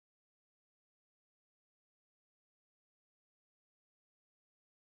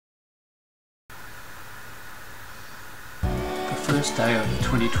first day of the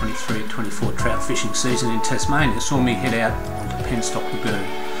 2023-24 trout fishing season in Tasmania saw me head out onto Penstock Lagoon.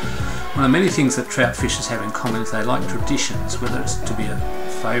 One of the many things that trout fishers have in common is they like traditions, whether it's to be a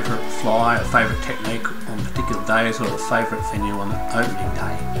favourite fly, a favourite technique on particular days, or a favourite venue on the opening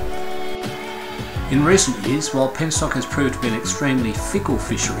day. In recent years, while Penstock has proved to be an extremely fickle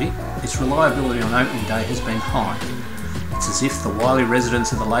fishery, its reliability on opening day has been high. It's as if the wily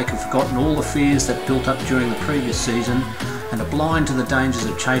residents of the lake have forgotten all the fears that built up during the previous season and are blind to the dangers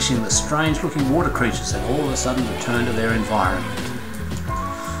of chasing the strange looking water creatures that all of a sudden return to their environment.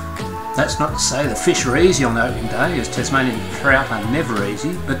 That's not to say the fish are easy on opening day, as Tasmanian trout are never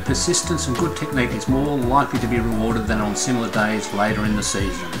easy, but persistence and good technique is more likely to be rewarded than on similar days later in the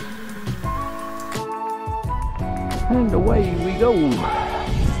season. And away we go.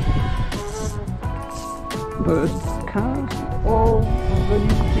 First cast of the new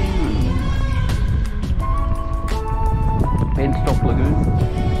season. Penstock Lagoon.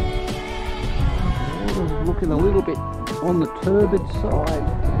 Water's looking a little bit on the turbid side.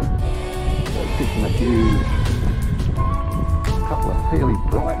 Fishing a couple of fairly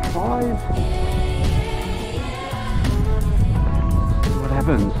bright flies. See what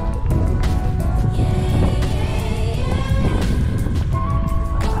happens.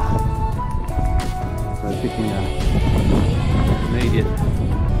 So fishing a immediate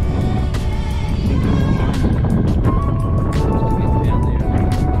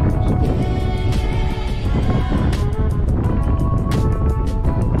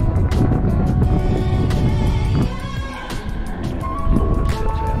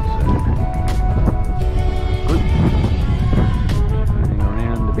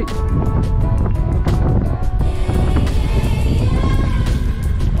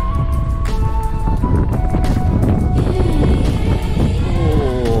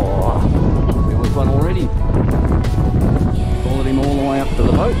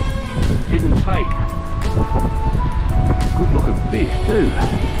good looking fish too.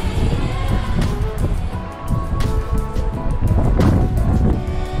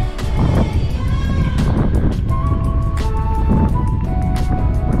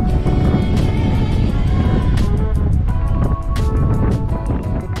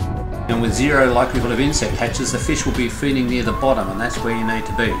 And with zero likelihood of insect hatches, the fish will be feeding near the bottom, and that's where you need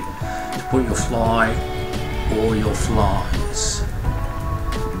to be to put your fly or your flies.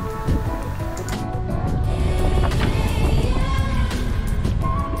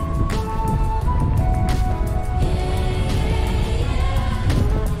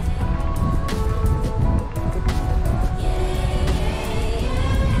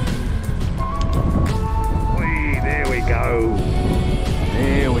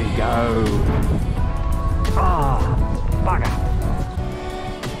 There we go. Ah, bugger.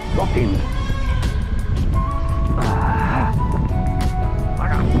 Dropped him. Ah,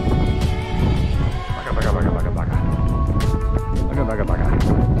 bugger. Bugger, bugger, bugger, bugger, bugger. Bugger, bugger, bugger.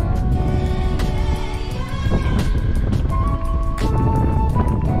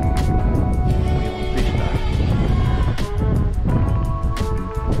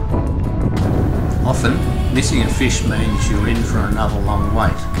 Often, missing a fish means you're in for another long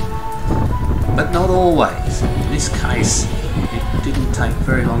wait. But not always. In this case, it didn't take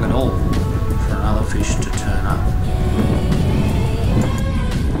very long at all for another fish to turn up.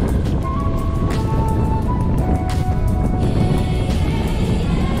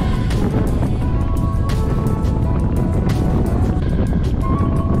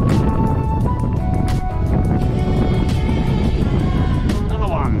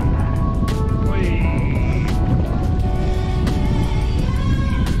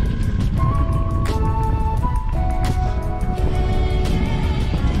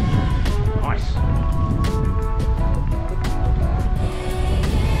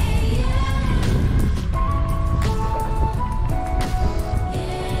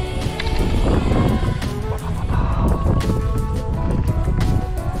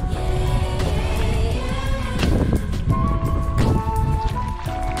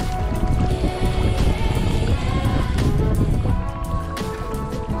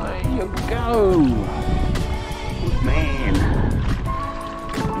 Go! Good man.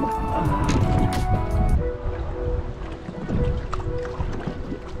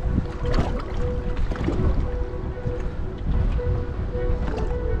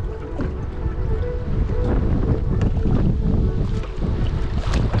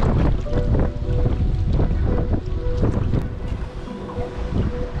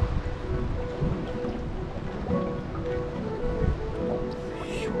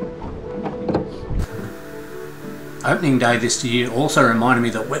 Opening day this year also reminded me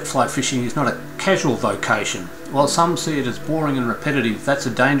that wet fly fishing is not a casual vocation. While some see it as boring and repetitive, that's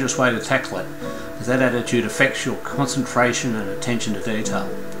a dangerous way to tackle it, as that attitude affects your concentration and attention to detail.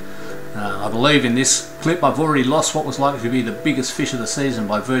 I believe in this clip I've already lost what was likely to be the biggest fish of the season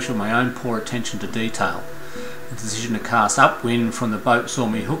by virtue of my own poor attention to detail. The decision to cast upwind from the boat saw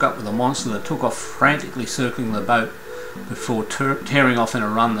me hook up with a monster that took off frantically circling the boat before tearing off in a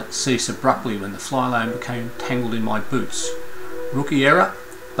run that ceased abruptly when the fly line became tangled in my boots. Rookie error,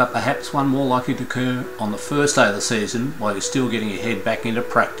 but perhaps one more likely to occur on the first day of the season while you're still getting your head back into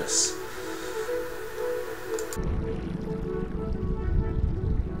practice.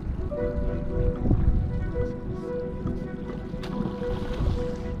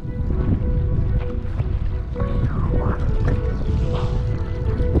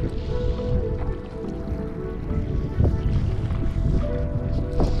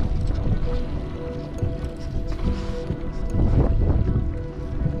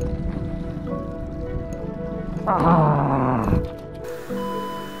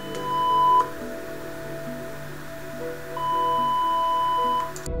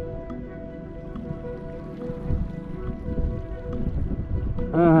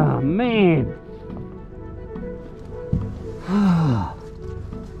 Oh man.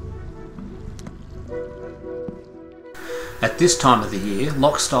 At this time of the year,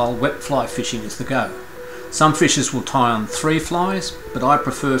 lock style wet fly fishing is the go. Some fishers will tie on 3 flies, but I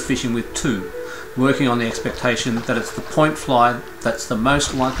prefer fishing with 2, working on the expectation that it's the point fly that's the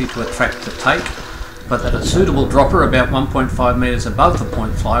most likely to attract the take, but that a suitable dropper about 1.5 metres above the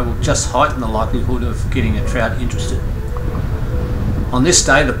point fly will just heighten the likelihood of getting a trout interested. On this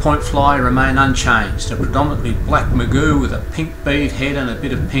day the point fly remain unchanged, a predominantly black magoo with a pink bead head and a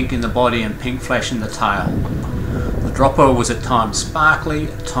bit of pink in the body and pink flash in the tail. The dropper was at times sparkly,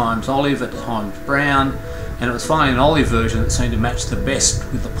 at times olive, at times brown, and it was finally an olive version that seemed to match the best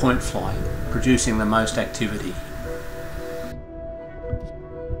with the point fly, producing the most activity.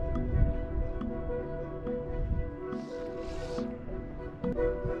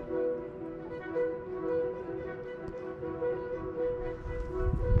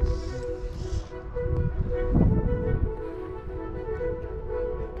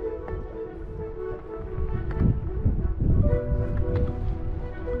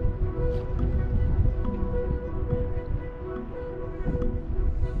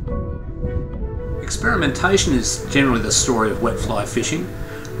 Experimentation is generally the story of wet fly fishing.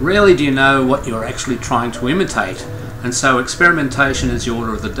 Rarely do you know what you're actually trying to imitate, and so experimentation is the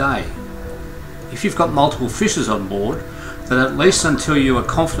order of the day. If you've got multiple fishers on board, then at least until you are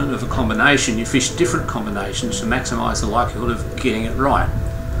confident of a combination, you fish different combinations to maximise the likelihood of getting it right.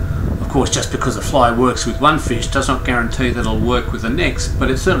 Of course, just because a fly works with one fish does not guarantee that it'll work with the next,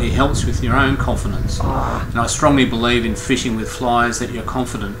 but it certainly helps with your own confidence. And I strongly believe in fishing with flies that you're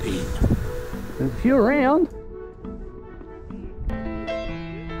confident in. If you're around.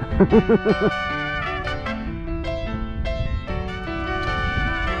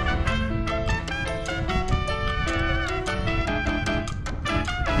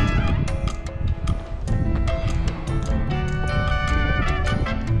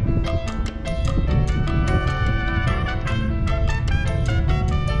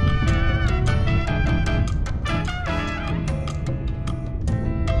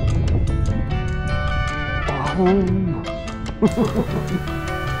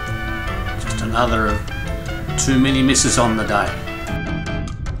 Just another of too many misses on the day.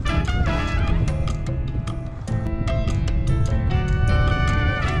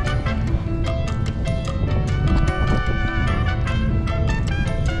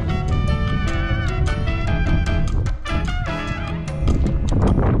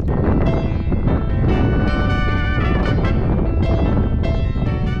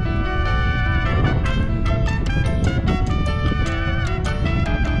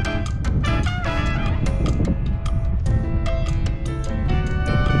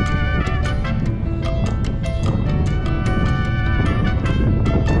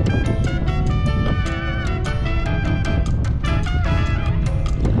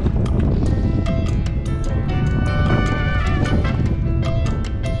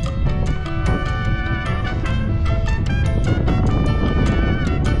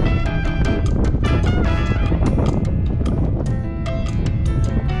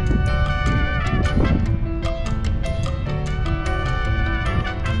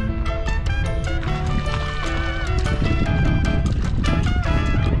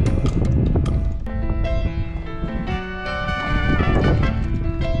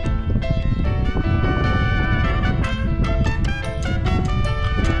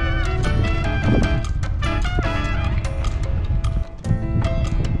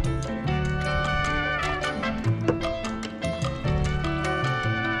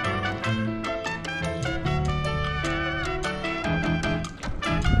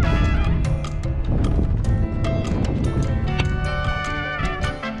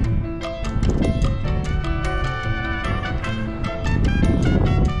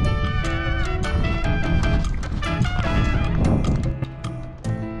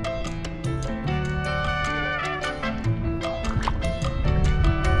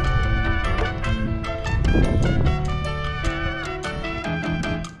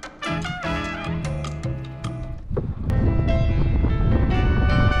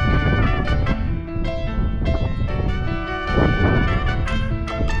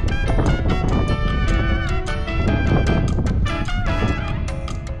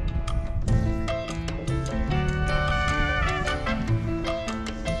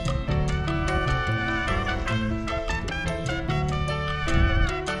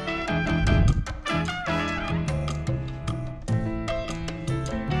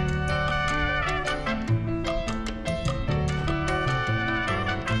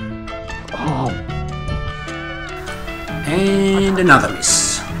 And another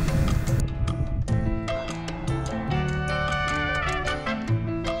miss.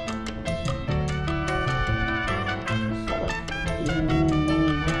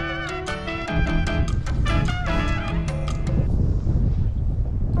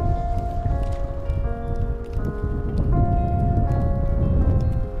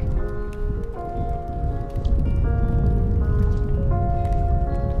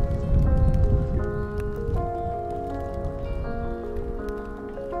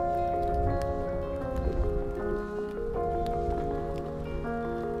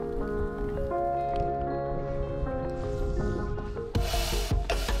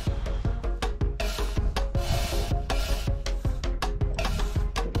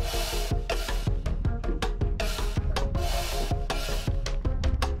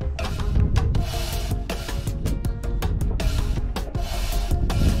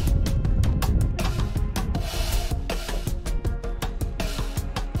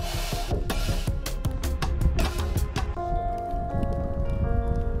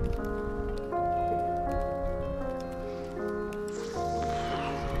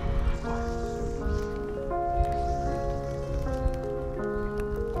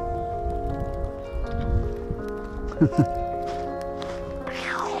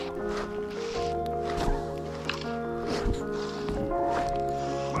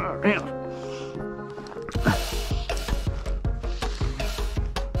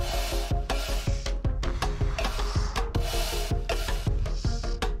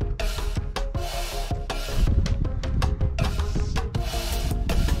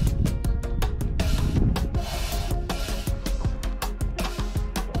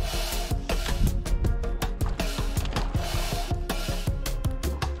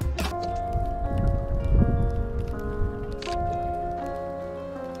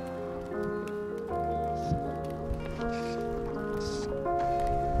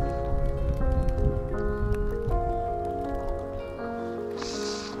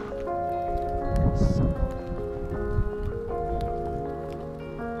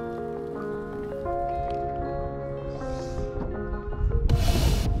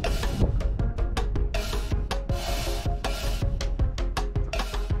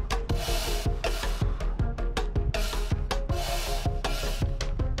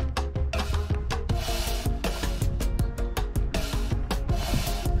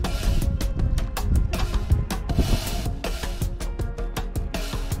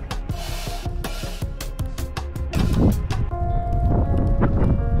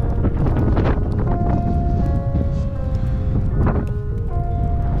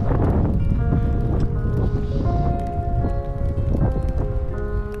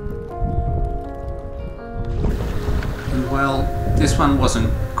 Well, this one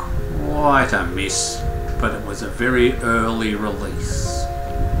wasn't quite a miss, but it was a very early release.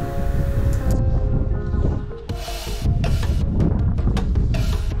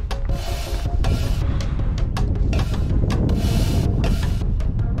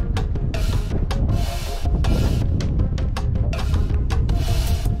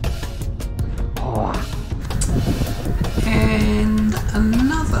 And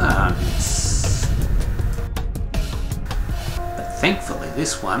another miss. Thankfully,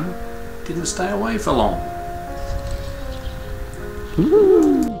 this one didn't stay away for long.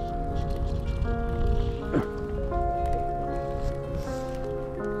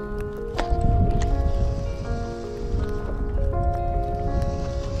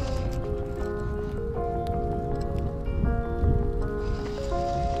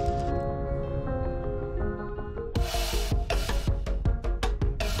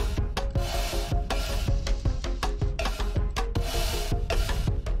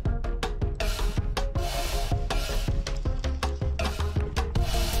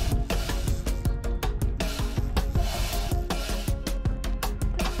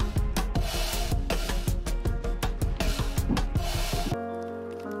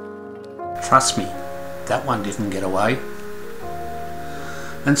 Trust me, that one didn't get away.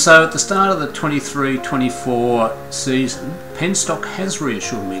 And so at the start of the 23-24 season, Penstock has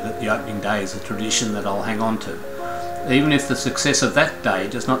reassured me that the opening day is a tradition that I'll hang on to, even if the success of that day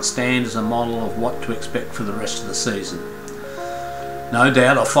does not stand as a model of what to expect for the rest of the season. No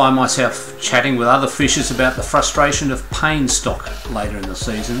doubt I'll find myself chatting with other fishers about the frustration of Penstock later in the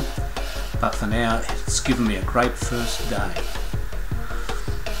season, but for now it's given me a great first day.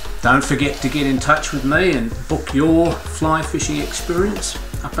 Don't forget to get in touch with me and book your fly fishing experience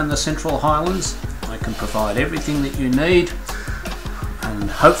up in the Central Highlands. I can provide everything that you need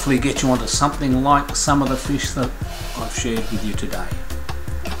and hopefully get you onto something like some of the fish that I've shared with you today.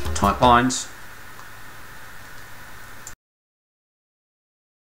 Tight lines.